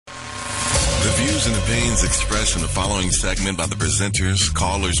views and opinions expressed in the following segment by the presenters,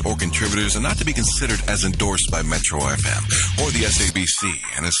 callers, or contributors are not to be considered as endorsed by Metro FM or the SABC,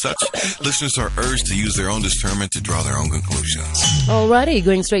 and as such, listeners are urged to use their own discernment to draw their own conclusions. Alrighty,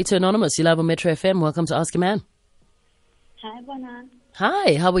 going straight to Anonymous. You live on Metro FM. Welcome to Ask a Man. Hi, Bonan.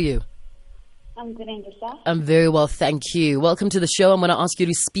 Hi, how are you? I'm good, and yourself? I'm very well, thank you. Welcome to the show. I'm going to ask you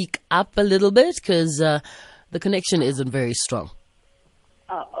to speak up a little bit because the connection isn't very strong.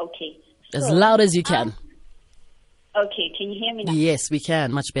 Oh, okay. As loud as you can. Okay, can you hear me now? Yes, we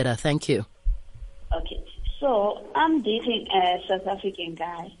can. Much better. Thank you. Okay. So, I'm dating a South African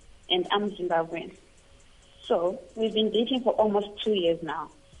guy, and I'm Zimbabwean. So, we've been dating for almost 2 years now,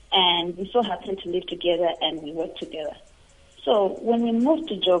 and we so happen to live together and we work together. So, when we moved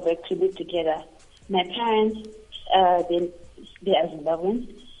to Joburg to live together, my parents, they are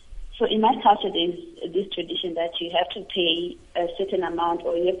Zimbabwean. So in my culture, there's this tradition that you have to pay a certain amount,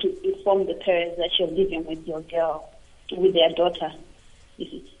 or you have to inform the parents that you're living with your girl, with their daughter. You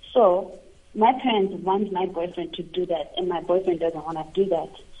see. So my parents want my boyfriend to do that, and my boyfriend doesn't want to do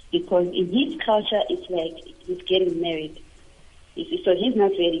that because in his culture, it's like he's getting married. You see. So he's not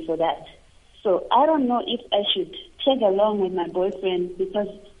ready for that. So I don't know if I should tag along with my boyfriend because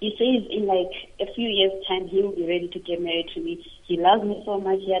he says in like a few years' time he will be ready to get married to me. He loves me so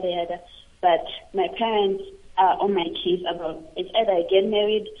much, yada yada. But my parents are on my case about it's either I get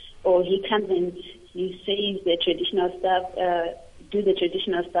married or he comes and he says the traditional stuff, do the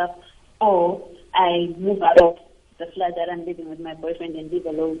traditional stuff, or I move out of the flat that I'm living with my boyfriend and live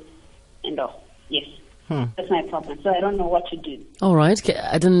alone and all. Yes, that's my problem. So I don't know what to do. All right,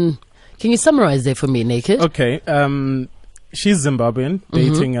 Can you summarize there for me, Naked? Okay. She's Zimbabwean,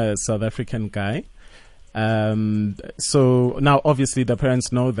 dating a South African guy. So now obviously the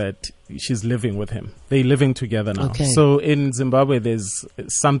parents know that she's living with him. They're living together now. Okay. So in Zimbabwe there's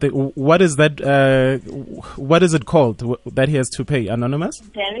something, what is that, what is it called that he has to pay? Anonymous?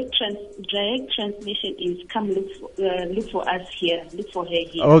 Direct transmission is come look for us here, look for her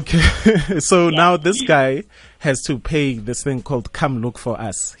here. Okay. So now this guy has to pay this thing called come look for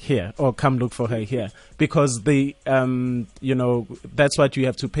us here, or come look for her here, because they, that's what you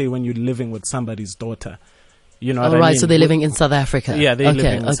have to pay when you're living with somebody's daughter. You know what I mean? All right, so they're living in South Africa. Yeah, they're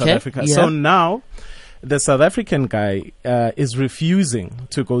living in South Africa. Yeah. So now the South African guy is refusing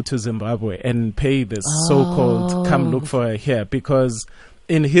to go to Zimbabwe and pay this so-called come look for her here, because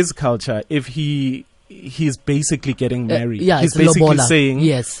in his culture, if he's basically getting married. He's basically lobola. saying,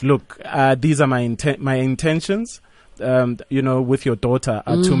 yes, look, these are my intentions, with your daughter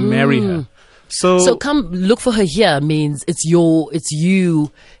to marry her. So come look for her here means it's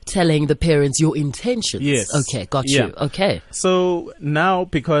you telling the parents your intentions. Yes. Okay, got you. Okay. So now,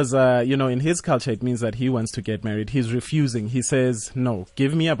 because, in his culture, it means that he wants to get married. He's refusing. He says, no,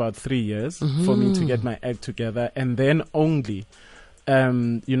 give me about 3 years for me to get my act together. And then only,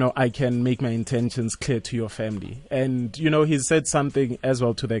 I can make my intentions clear to your family. And, he said something as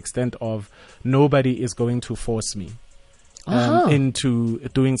well to the extent of nobody is going to force me. Into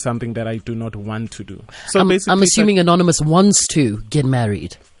doing something that I do not want to do. So basically, I'm assuming Anonymous wants to get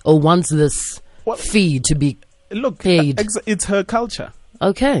married or wants this fee to be paid. It's her culture.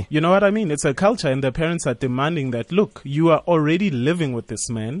 Okay. You know what I mean? It's her culture, and the parents are demanding that, look, you are already living with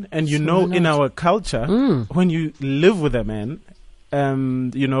this man, and in our culture, when you live with a man,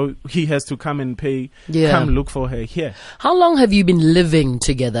 he has to come and pay, come look for her here. How long have you been living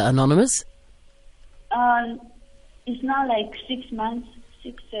together, Anonymous? It's now like 6 months,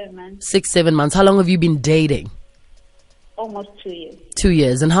 7 months. 6-7 months. How long have you been dating? Almost 2 years. 2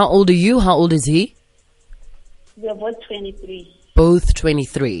 years. And how old are you? How old is he? We are both 23. Both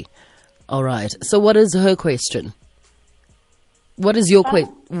 23. All right. So what is her question? What is your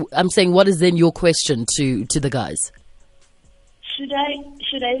question? I'm saying, what is then your question to the guys? Should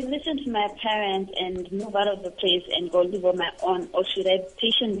I listen to my parents and move out of the place and go live on my own, or should I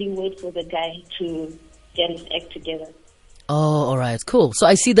patiently wait for the guy to get his act together? Oh, all right, cool. So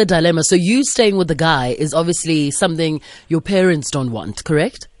I see the dilemma. So you staying with the guy is obviously something your parents don't want,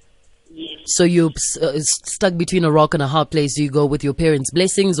 correct? Yes. So you're stuck between a rock and a hard place. Do you go with your parents'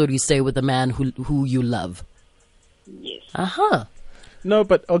 blessings, or do you stay with the man who you love? Yes. No,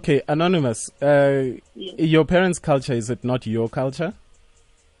 but okay, Anonymous. Yes. Your parents' culture, is it not your culture?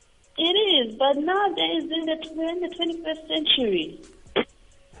 It is, but nowadays we're in the 21st century.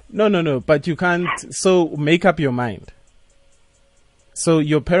 No, but you can't. So make up your mind. So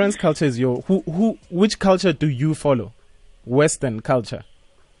your parents' culture is which culture do you follow? Western culture.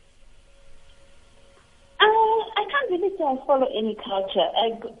 I can't really say I follow any culture.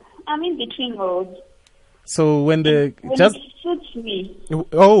 I'm in between roads. So when When it suits me.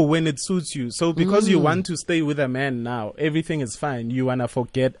 when it suits you. So because you want to stay with a man now, everything is fine. You want to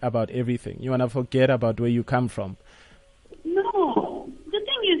forget about everything. You want to forget about where you come from. No. The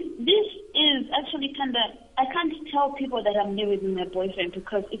thing is, this is actually I can't tell people that I'm living with my boyfriend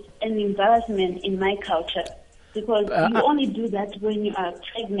because it's an embarrassment in my culture. Because you only do that when you are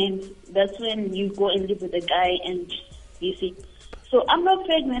pregnant. That's when you go and live with a guy and you see. So I'm not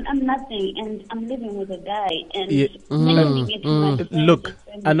pregnant, I'm nothing, and I'm living with a guy. And mentioning it to my friends Look, and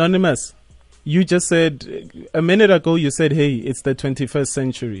family. Anonymous, you just said, a minute ago you said, hey, it's the 21st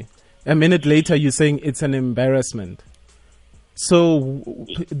century. A minute later you're saying it's an embarrassment. So,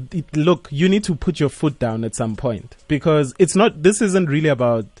 look, you need to put your foot down at some point. Because this isn't really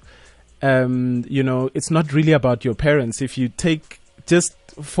about... it's not really about your parents. If you just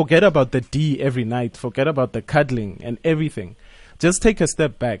forget about the D every night, forget about the cuddling and everything. Just take a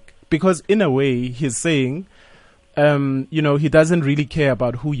step back. Because in a way, he's saying, he doesn't really care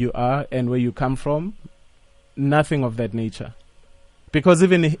about who you are and where you come from. Nothing of that nature. Because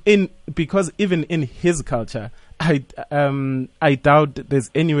even in his culture, I doubt there's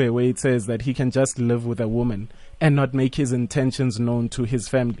anywhere where it says that he can just live with a woman and not make his intentions known to his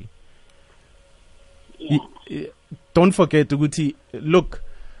family. Don't forget, Uguti, look,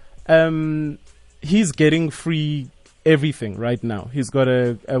 he's getting free everything right now. He's got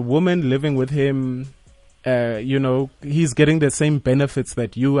a woman living with him. He's getting the same benefits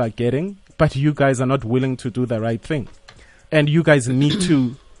that you are getting, but you guys are not willing to do the right thing. And you guys need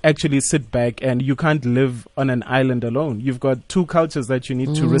to actually sit back, and you can't live on an island alone. You've got two cultures that you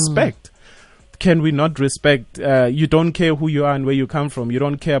need to respect. Can we not respect? You don't care who you are and where you come from. You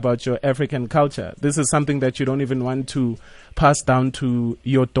don't care about your African culture. This is something that you don't even want to pass down to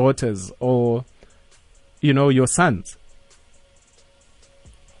your daughters or, your sons.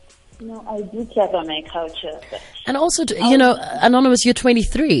 No, I do care about my culture. And also, Anonymous, you're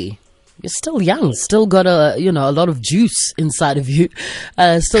 23. You're still young. Still got a lot of juice inside of you.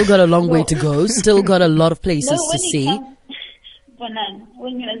 Still got a long way to go. Still got a lot of places to see.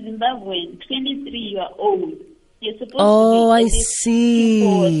 When you're Zimbabwean, 23, you are old. You're supposed to be. Oh, I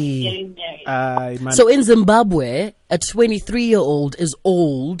see. Getting married. So in Zimbabwe, a 23-year-old is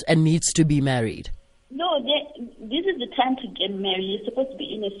old and needs to be married. No, this is the time to get married. You're supposed to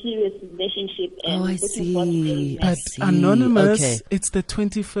be in a serious relationship. And I see. But Anonymous, it's the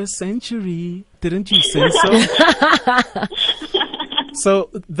 21st century. Didn't you say so? So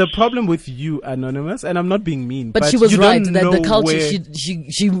the problem with you, Anonymous, and I'm not being mean, but she was right that the culture where,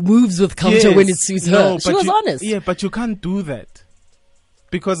 she moves with culture when it suits her. She was honest. Yeah, but you can't do that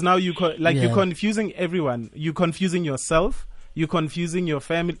because now you're confusing everyone. You're confusing yourself. You're confusing your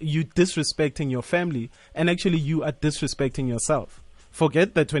family. You're disrespecting your family, and actually, you are disrespecting yourself.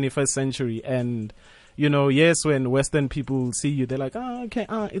 Forget the 21st century, and yes, when Western people see you, they're like, "Oh, okay,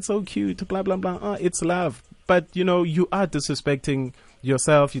 it's so cute, blah blah blah, it's love." But you are disrespecting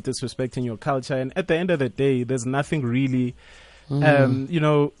yourself. You're disrespecting your culture, and at the end of the day, there's nothing really,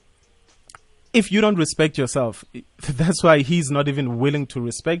 if you don't respect yourself, that's why he's not even willing to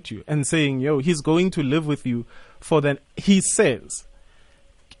respect you and saying, he's going to live with you he says,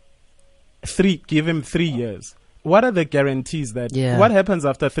 give him 3 years. What are the guarantees that, what happens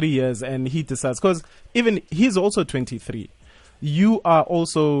after 3 years and he decides, because even he's also 23. You are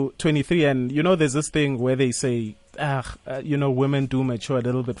also 23, and there's this thing where they say, women do mature a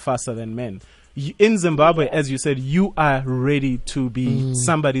little bit faster than men. In Zimbabwe, as you said, you are ready to be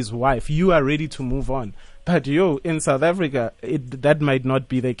somebody's wife. You are ready to move on. But in South Africa, that might not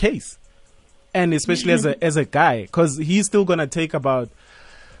be the case. And especially as a guy, because he's still going to take about,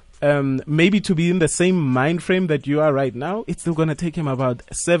 maybe to be in the same mind frame that you are right now, it's still going to take him about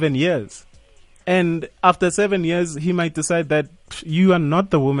 7 years. And after 7 years, he might decide that you are not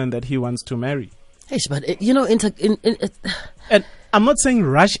the woman that he wants to marry. But, and I'm not saying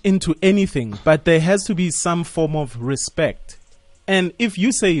rush into anything, but there has to be some form of respect. And if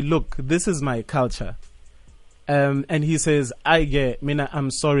you say, look, this is my culture, and he says,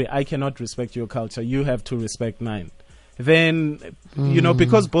 I'm sorry, I cannot respect your culture. You have to respect mine. Then,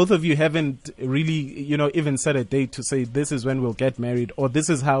 because both of you haven't really, even set a date to say this is when we'll get married, or this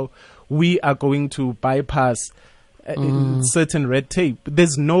is how we are going to bypass certain red tape.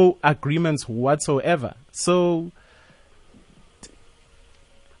 There's no agreements whatsoever. So...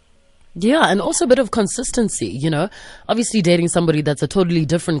 Yeah, and also a bit of consistency, Obviously dating somebody that's a totally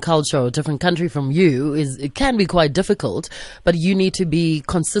different culture or different country from you it can be quite difficult, but you need to be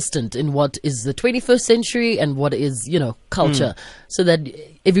consistent in what is the 21st century and what is, culture, so that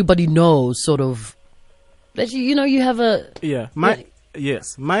everybody knows sort of that you have a... Yeah,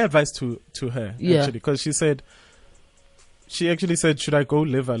 Yes, my advice to her, Yeah. actually, because she actually said, should I go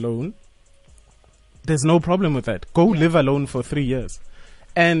live alone? There's no problem with that. Go live alone for 3 years.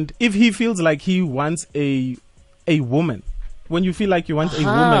 And if he feels like he wants a woman, when you feel like you want a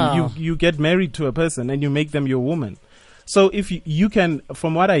woman, you get married to a person and you make them your woman. So if you can,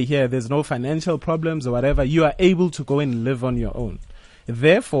 from what I hear, there's no financial problems or whatever, you are able to go and live on your own.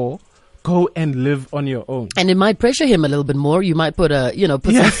 Therefore, go and live on your own. And it might pressure him a little bit more. You might put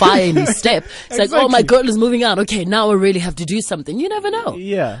some fire in his step. It's like, oh, my girl is moving out. Okay, now I really have to do something. You never know.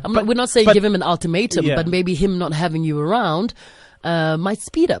 Yeah. We're not saying give him an ultimatum, but maybe him not having you around might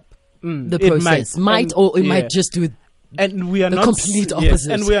speed up the process. Might just do and we are the not complete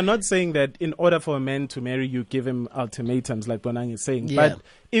opposite. And we are not saying that in order for a man to marry you, give him ultimatums like Bonang is saying. Yeah. But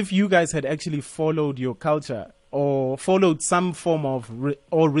if you guys had actually followed your culture or followed some form of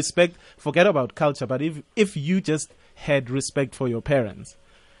respect, forget about culture, but if you just had respect for your parents,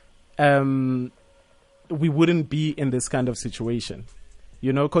 we wouldn't be in this kind of situation,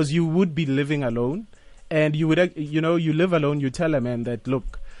 because you would be living alone, and you would, you live alone. You tell a man that,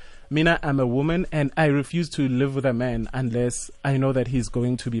 look, Mina, I'm a woman and I refuse to live with a man unless I know that he's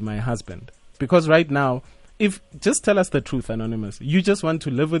going to be my husband. Because right now, just tell us the truth, Anonymous. You just want to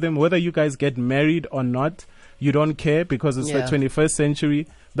live with him, whether you guys get married or not. You don't care because it's the 21st century.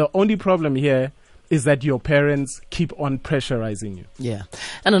 The only problem here is that your parents keep on pressurizing you. Yeah.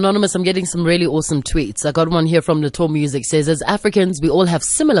 And Anonymous, I'm getting some really awesome tweets. I got one here from Nator Music. Says, as Africans, we all have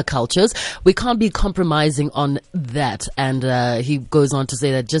similar cultures. We can't be compromising on that. And he goes on to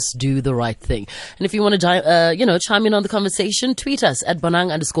say that just do the right thing. And if you want to, chime in on the conversation, tweet us at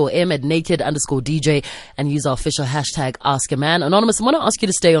Bonang_M, at naked_DJ, and use our official hashtag #AskAman. Anonymous, I want to ask you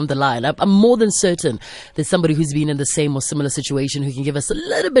to stay on the line. I'm more than certain there's somebody who's been in the same or similar situation who can give us a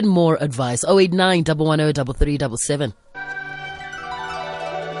little bit more advice. 089 110 3377.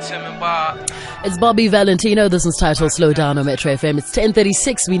 It's Bobby Valentino. This is titled Slow Down on Metro FM. It's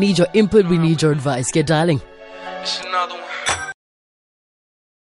 10:36. We need your input. We need your advice. Get dialing. It's another one.